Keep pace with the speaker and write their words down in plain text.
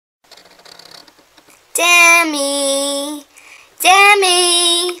Demi!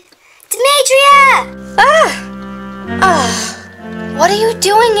 Demi! Demetria! What are you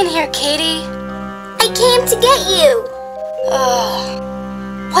doing in here, Katie? I came to get you.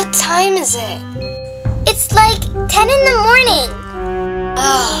 What time is it? It's like 10 in the morning.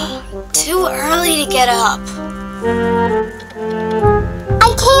 Too early to get up.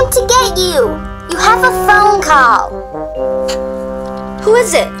 I came to get you. You have a phone call. Who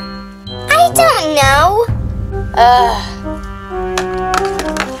is it? I don't know.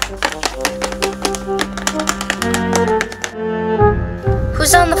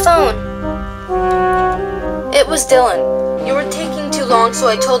 Who's on the phone? It was Dylan. You were taking too long, so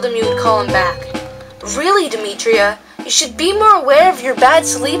I told him you would call him back. Really, Demetria, you should be more aware of your bad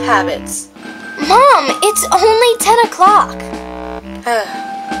sleep habits. Mom, it's only 10 o'clock.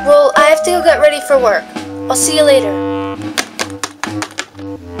 Well, I have to go get ready for work. I'll see you later.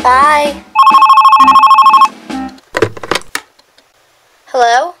 Bye.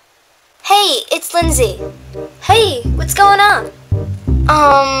 Hello? Hey, it's Lindsey. Hey, what's going on?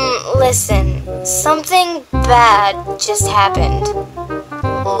 Listen, something bad just happened.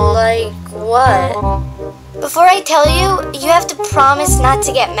 Like what? Before I tell you, you have to promise not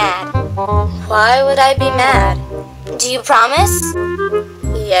to get mad. Why would I be mad? Do you promise?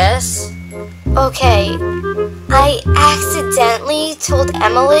 Yes. Okay. I accidentally told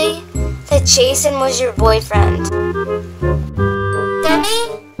Emily that Jason was your boyfriend.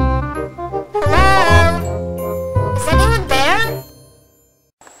 Demi? Hello? Is anyone there?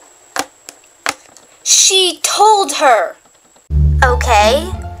 She told her. Okay.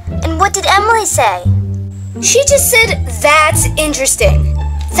 And what did Emily say? She just said, "That's interesting."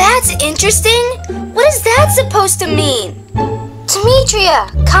 That's interesting? What is that supposed to mean?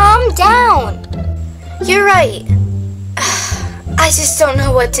 Demetria, calm down. You're right. I just don't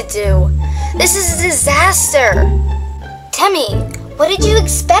know what to do. This is a disaster. Demi, what did you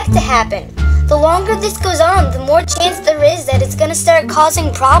expect to happen? The longer this goes on, the more chance there is that it's gonna start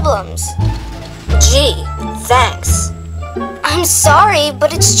causing problems. Gee, thanks. I'm sorry,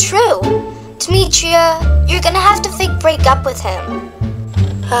 but it's true. Demetria, you're gonna have to fake break up with him.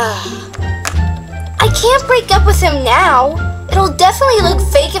 I can't break up with him now. It'll definitely look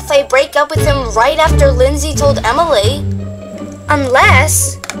fake if I break up with him right after Lindsey told Emily.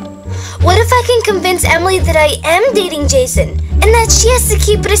 Unless, what if I can convince Emily that I am dating Jason and that she has to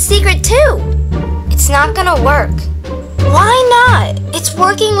keep it a secret too? It's not gonna work. Why not? It's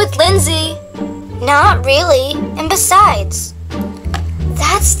working with Lindsey. Not really, and besides,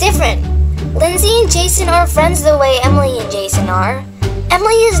 that's different. Lindsey and Jason aren't friends the way Emily and Jason are.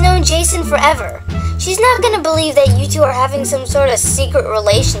 Emily has known Jason forever. She's not gonna believe that you two are having some sort of secret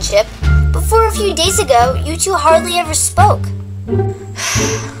relationship. Before a few days ago, you two hardly ever spoke.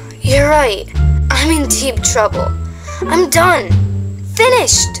 You're right. I'm in deep trouble. I'm done.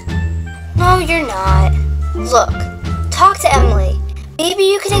 Finished. No, you're not. Look, talk to Emily. Maybe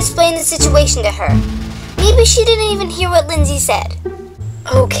you can explain the situation to her. Maybe she didn't even hear what Lindsey said.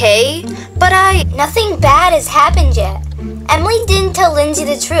 Okay, but Nothing bad has happened yet. Emily didn't tell Lindsey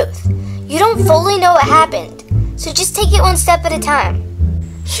the truth. You don't fully know what happened, so just take it one step at a time.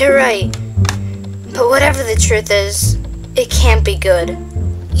 You're right. But whatever the truth is, it can't be good.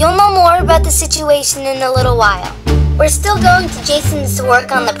 You'll know more about the situation in a little while. We're still going to Jason's to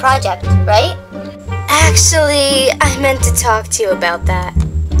work on the project, right? Actually, I meant to talk to you about that.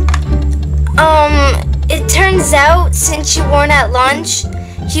 It turns out, since you weren't at lunch,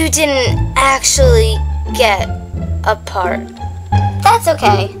 you didn't actually get a part. That's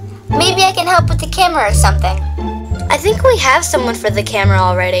okay. Maybe I can help with the camera or something. I think we have someone for the camera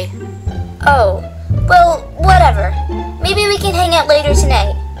already. Oh, well, whatever. Maybe we can hang out later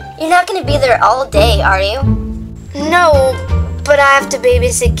tonight. You're not going to be there all day, are you? No, but I have to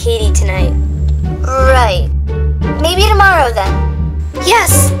babysit Katie tonight. Right. Maybe tomorrow then.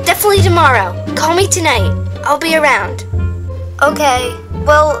 Yes, definitely tomorrow. Call me tonight. I'll be around. Okay.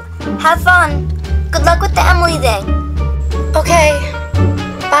 Well, have fun. Good luck with the Emily thing. Okay.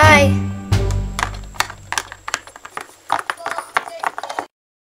 Bye.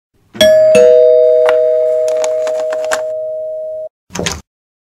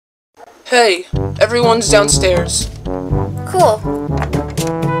 Hey, everyone's downstairs. Cool.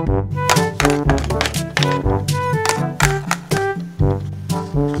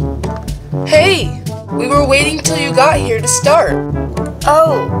 Hey, we were waiting till you got here to start.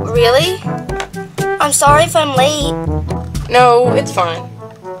 Oh, really? I'm sorry if I'm late. No, it's fine.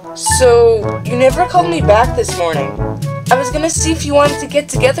 So, you never called me back this morning. I was gonna see if you wanted to get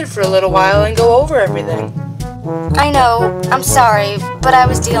together for a little while and go over everything. I know, I'm sorry, but I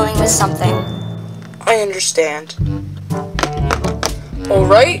was dealing with something. I understand.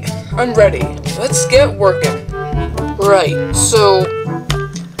 Alright, I'm ready. Let's get working. Right, so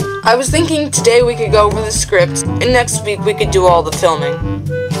I was thinking today we could go over the script, and next week we could do all the filming.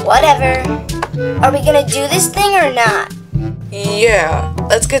 Whatever. Are we gonna do this thing or not? Yeah,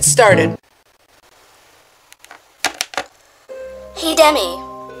 let's get started. Hey, Demi.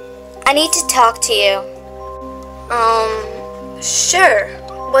 I need to talk to you. Sure.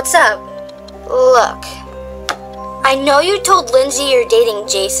 What's up? Look. I know you told Lindsey you're dating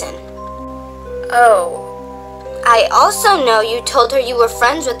Jason. Oh. I also know you told her you were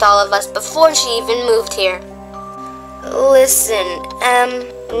friends with all of us before she even moved here. Listen,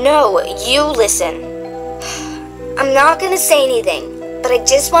 No, you listen. I'm not gonna say anything, but I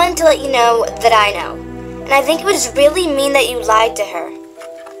just wanted to let you know that I know. And I think it was really mean that you lied to her.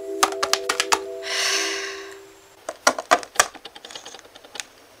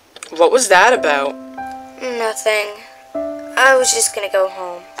 What was that about? Nothing. I was just gonna go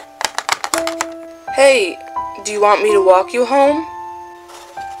home. Hey, do you want me to walk you home?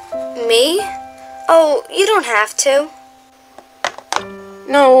 Me? Oh, you don't have to.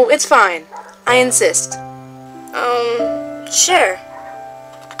 No, it's fine. I insist. Sure.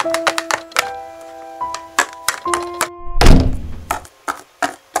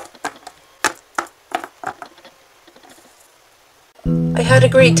 I had a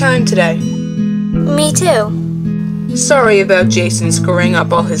great time today. Me too. Sorry about Jason screwing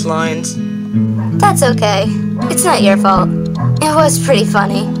up all his lines. That's okay. It's not your fault. It was pretty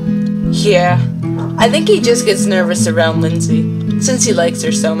funny. Yeah, I think he just gets nervous around Lindsey, since he likes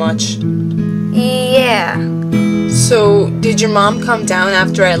her so much. Yeah. So, did your mom come down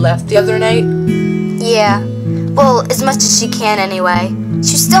after I left the other night? Yeah. Well, as much as she can anyway.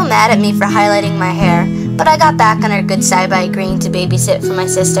 She's still mad at me for highlighting my hair, but I got back on her good side by agreeing to babysit for my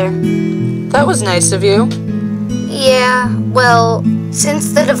sister. That was nice of you. Yeah, well,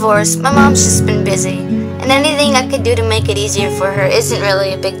 since the divorce, my mom's just been busy, and anything I could do to make it easier for her isn't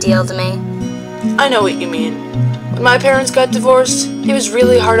really a big deal to me. I know what you mean. When my parents got divorced, it was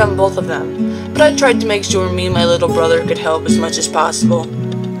really hard on both of them, but I tried to make sure me and my little brother could help as much as possible.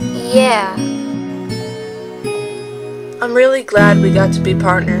 Yeah. I'm really glad we got to be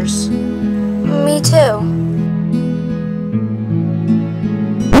partners. Me too.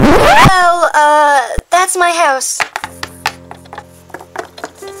 Well, that's my house.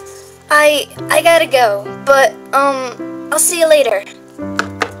 I gotta go, but, I'll see you later.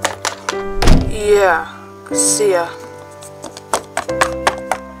 Yeah, see ya.